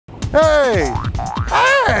Hey!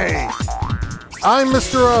 Hey! I'm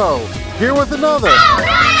Mr. O, here with another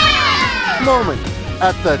moment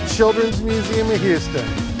at the Children's Museum of Houston.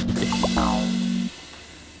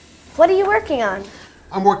 What are you working on?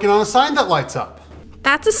 I'm working on a sign that lights up.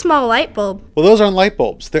 That's a small light bulb. Well, those aren't light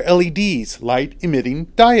bulbs. They're LEDs, light-emitting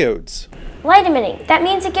diodes. Light emitting. That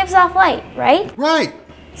means it gives off light, right? Right.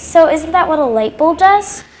 So isn't that what a light bulb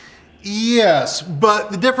does? Yes, but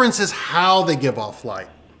the difference is how they give off light.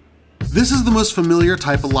 This is the most familiar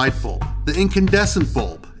type of light bulb, the incandescent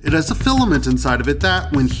bulb. It has a filament inside of it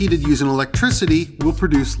that, when heated using electricity, will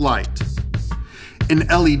produce light. An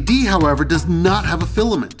LED, however, does not have a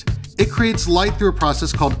filament. It creates light through a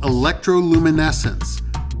process called electroluminescence.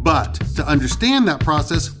 But to understand that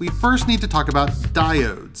process, we first need to talk about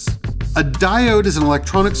diodes. A diode is an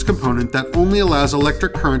electronics component that only allows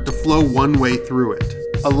electric current to flow one way through it.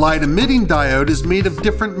 A light-emitting diode is made of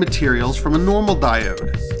different materials from a normal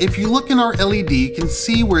diode. If you look in our LED, you can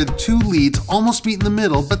see where the two leads almost meet in the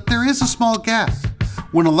middle, but there is a small gap.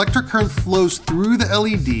 When electric current flows through the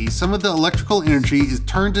LED, some of the electrical energy is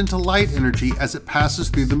turned into light energy as it passes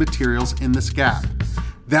through the materials in this gap.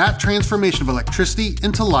 That transformation of electricity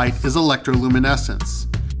into light is electroluminescence.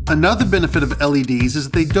 Another benefit of LEDs is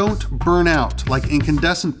they don't burn out like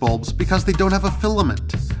incandescent bulbs because they don't have a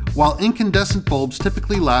filament. While incandescent bulbs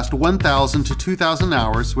typically last 1,000 to 2,000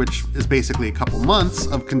 hours, which is basically a couple months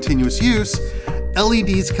of continuous use,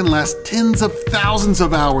 LEDs can last tens of thousands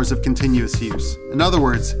of hours of continuous use. In other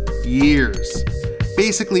words, years.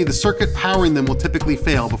 Basically, the circuit powering them will typically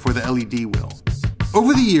fail before the LED will.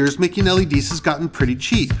 Over the years, making LEDs has gotten pretty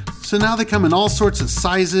cheap. So now they come in all sorts of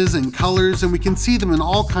sizes and colors, and we can see them in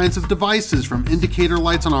all kinds of devices, from indicator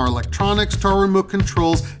lights on our electronics to our remote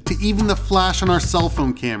controls to even the flash on our cell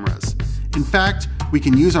phone cameras. In fact, we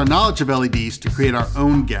can use our knowledge of LEDs to create our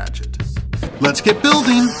own gadget. Let's get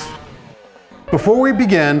building! Before we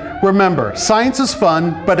begin, remember, science is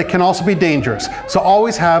fun, but it can also be dangerous, so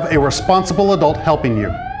always have a responsible adult helping you.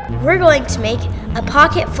 We're going to make a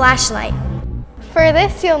pocket flashlight. For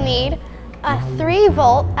this, you'll need a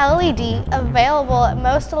 3-volt LED available at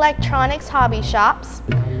most electronics hobby shops,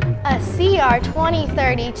 a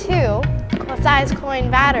CR2032 size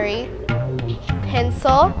coin battery,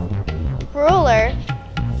 pencil, ruler,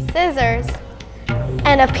 scissors,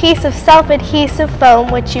 and a piece of self-adhesive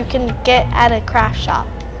foam which you can get at a craft shop.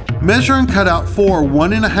 Measure and cut out 4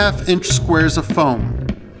 1.5-inch squares of foam.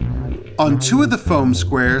 On 2 of the foam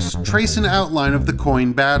squares, trace an outline of the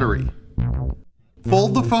coin battery.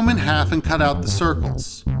 Fold the foam in half and cut out the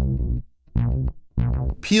circles.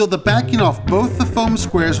 Peel the backing off both the foam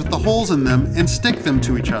squares with the holes in them and stick them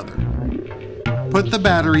to each other. Put the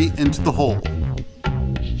battery into the hole.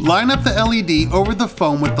 Line up the LED over the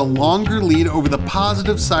foam with the longer lead over the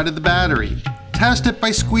positive side of the battery. Test it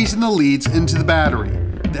by squeezing the leads into the battery.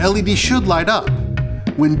 The LED should light up.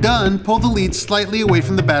 When done, pull the lead slightly away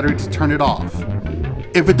from the battery to turn it off.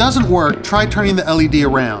 If it doesn't work, try turning the LED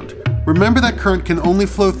around. Remember that current can only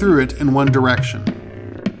flow through it in one direction.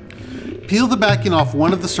 Peel the backing off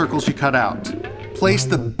one of the circles you cut out. Place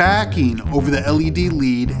the backing over the LED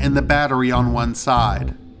lead and the battery on one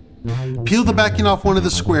side. Peel the backing off one of the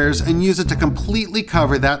squares and use it to completely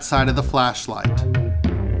cover that side of the flashlight.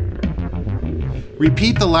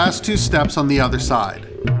 Repeat the last 2 steps on the other side.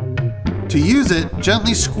 To use it,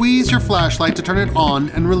 gently squeeze your flashlight to turn it on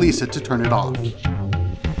and release it to turn it off.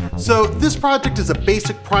 So this project is a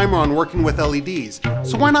basic primer on working with LEDs.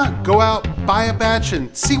 So why not go out, buy a batch,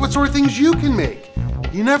 and see what sort of things you can make?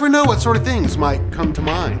 You never know what sort of things might come to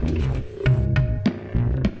mind.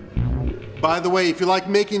 By the way, if you like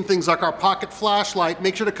making things like our pocket flashlight,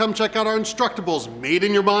 make sure to come check out our Instructables Made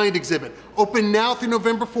in Your Mind exhibit. Open now through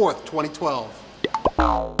November 4th,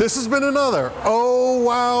 2012. This has been another Oh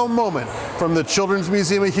Wow moment from the Children's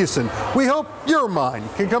Museum of Houston. We hope your mind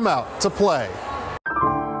can come out to play.